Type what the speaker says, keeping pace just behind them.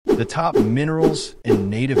The top minerals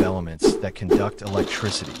and native elements that conduct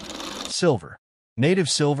electricity. Silver. Native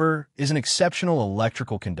silver is an exceptional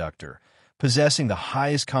electrical conductor, possessing the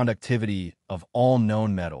highest conductivity of all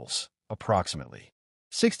known metals, approximately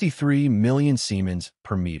 63 million Siemens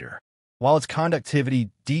per meter. While its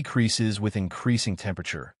conductivity decreases with increasing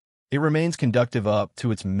temperature, it remains conductive up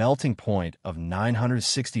to its melting point of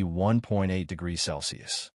 961.8 degrees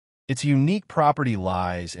Celsius. Its unique property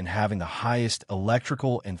lies in having the highest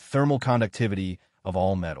electrical and thermal conductivity of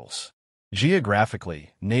all metals.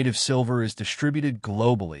 Geographically, native silver is distributed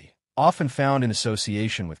globally, often found in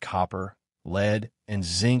association with copper, lead, and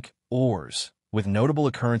zinc ores, with notable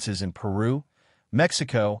occurrences in Peru,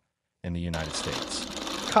 Mexico, and the United States.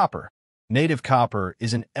 Copper. Native copper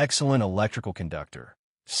is an excellent electrical conductor,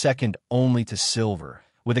 second only to silver,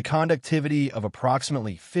 with a conductivity of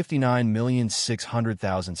approximately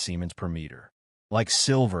 59,600,000 Siemens per meter. Like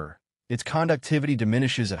silver, its conductivity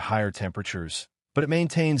diminishes at higher temperatures, but it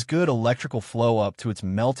maintains good electrical flow up to its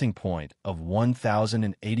melting point of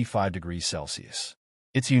 1,085 degrees Celsius.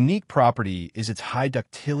 Its unique property is its high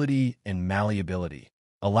ductility and malleability,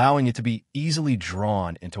 allowing it to be easily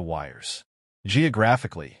drawn into wires.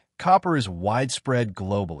 Geographically, copper is widespread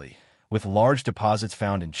globally, with large deposits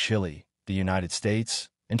found in Chile, the United States,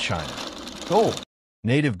 and China. Gold.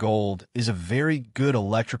 Native gold is a very good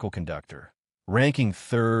electrical conductor, ranking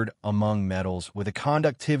third among metals with a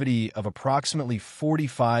conductivity of approximately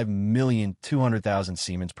 45,200,000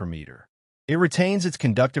 Siemens per meter. It retains its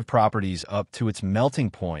conductive properties up to its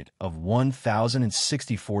melting point of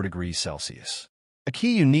 1,064 degrees Celsius. A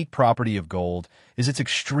key unique property of gold is its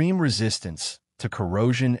extreme resistance to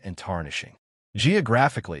corrosion and tarnishing.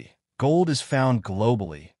 Geographically, gold is found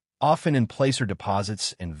globally, often in placer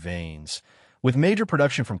deposits and veins, with major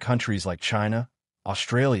production from countries like China,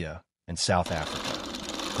 Australia, and South Africa.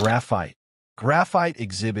 Graphite. Graphite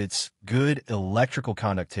exhibits good electrical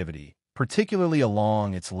conductivity, particularly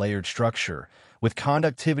along its layered structure, with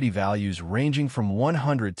conductivity values ranging from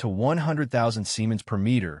 100 to 100,000 Siemens per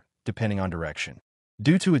meter, depending on direction.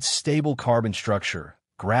 Due to its stable carbon structure,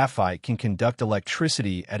 graphite can conduct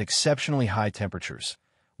electricity at exceptionally high temperatures,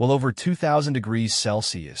 well over 2,000 degrees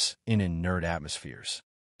Celsius in inert atmospheres.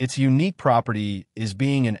 Its unique property is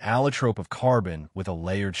being an allotrope of carbon with a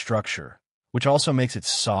layered structure, which also makes it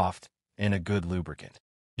soft and a good lubricant.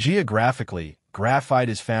 Geographically, graphite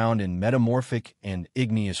is found in metamorphic and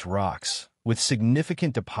igneous rocks, with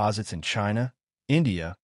significant deposits in China,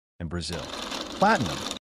 India, and Brazil. Platinum.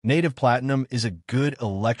 Native platinum is a good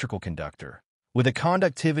electrical conductor, with a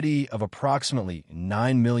conductivity of approximately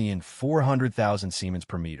 9,400,000 Siemens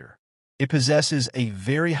per meter. It possesses a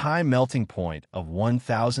very high melting point of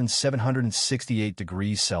 1,768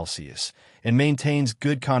 degrees Celsius and maintains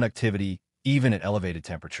good conductivity even at elevated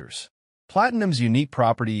temperatures. Platinum's unique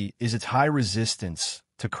property is its high resistance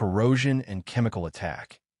to corrosion and chemical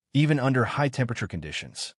attack, even under high-temperature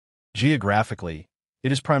conditions. Geographically,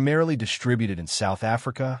 it is primarily distributed in South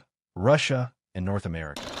Africa, Russia, and North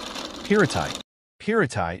America. Pyrrhotite.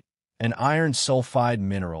 Pyrrhotite, an iron sulfide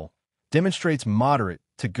mineral, demonstrates moderate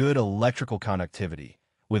to good electrical conductivity,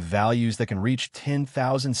 with values that can reach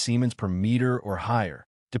 10,000 Siemens per meter or higher,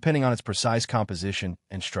 depending on its precise composition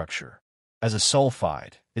and structure. As a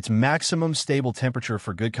sulfide, its maximum stable temperature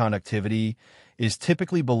for good conductivity is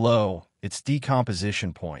typically below its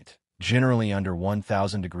decomposition point, generally under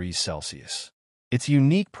 1,000 degrees Celsius. Its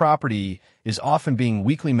unique property is often being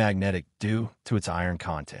weakly magnetic due to its iron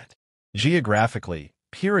content. Geographically,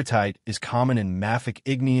 pyrrhotite is common in mafic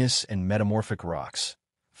igneous and metamorphic rocks,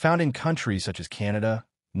 found in countries such as Canada,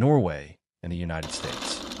 Norway, and the United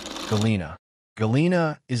States. Galena.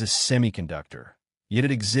 Galena is a semiconductor, yet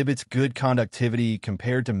it exhibits good conductivity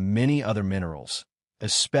compared to many other minerals,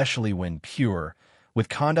 especially when pure, with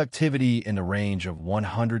conductivity in the range of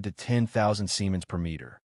 100 to 10,000 Siemens per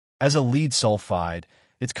meter. As a lead sulfide,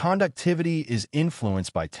 its conductivity is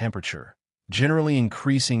influenced by temperature, generally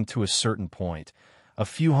increasing to a certain point, a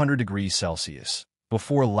few hundred degrees Celsius,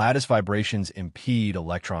 before lattice vibrations impede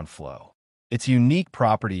electron flow. Its unique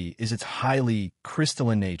property is its highly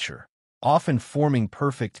crystalline nature, often forming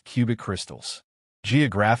perfect cubic crystals.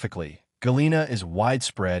 Geographically, galena is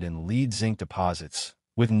widespread in lead zinc deposits,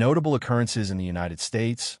 with notable occurrences in the United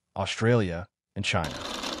States, Australia, and China.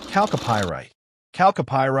 Chalcopyrite.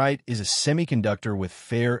 Chalcopyrite is a semiconductor with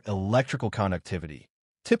fair electrical conductivity,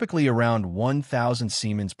 typically around 1,000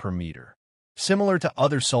 Siemens per meter. Similar to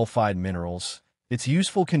other sulfide minerals, its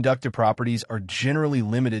useful conductive properties are generally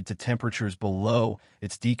limited to temperatures below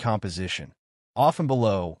its decomposition, often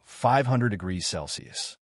below 500 degrees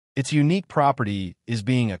Celsius. Its unique property is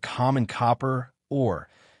being a common copper, or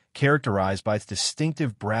characterized by its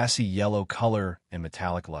distinctive brassy yellow color and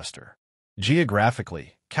metallic luster.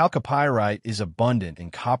 Geographically, chalcopyrite is abundant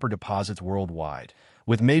in copper deposits worldwide,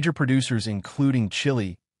 with major producers including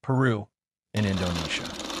Chile, Peru, and Indonesia.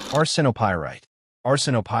 Arsenopyrite.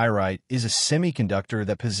 Arsenopyrite is a semiconductor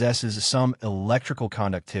that possesses some electrical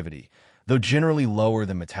conductivity. Though generally lower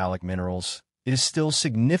than metallic minerals, it is still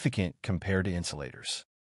significant compared to insulators.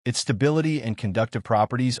 Its stability and conductive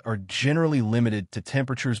properties are generally limited to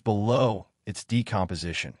temperatures below its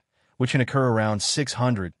decomposition, which can occur around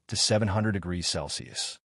 600 to 700 degrees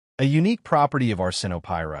Celsius. A unique property of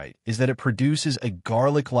arsenopyrite is that it produces a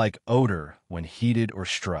garlic-like odor when heated or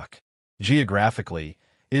struck. Geographically,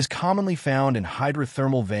 it is commonly found in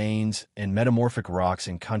hydrothermal veins and metamorphic rocks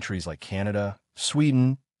in countries like Canada,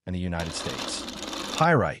 Sweden, and the United States.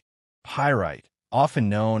 Pyrite. Pyrite, often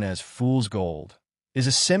known as fool's gold, is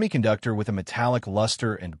a semiconductor with a metallic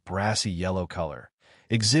luster and brassy yellow color,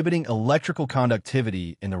 exhibiting electrical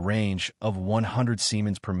conductivity in the range of 100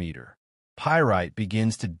 Siemens per meter. Pyrite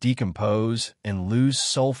begins to decompose and lose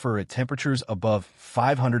sulfur at temperatures above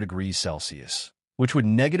 500 degrees Celsius, which would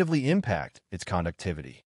negatively impact its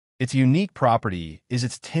conductivity. Its unique property is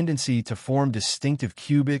its tendency to form distinctive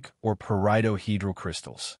cubic or pyritohedral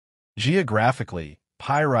crystals. Geographically,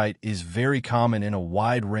 pyrite is very common in a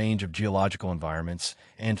wide range of geological environments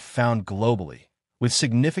and found globally, with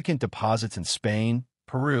significant deposits in Spain,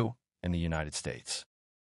 Peru, and the United States.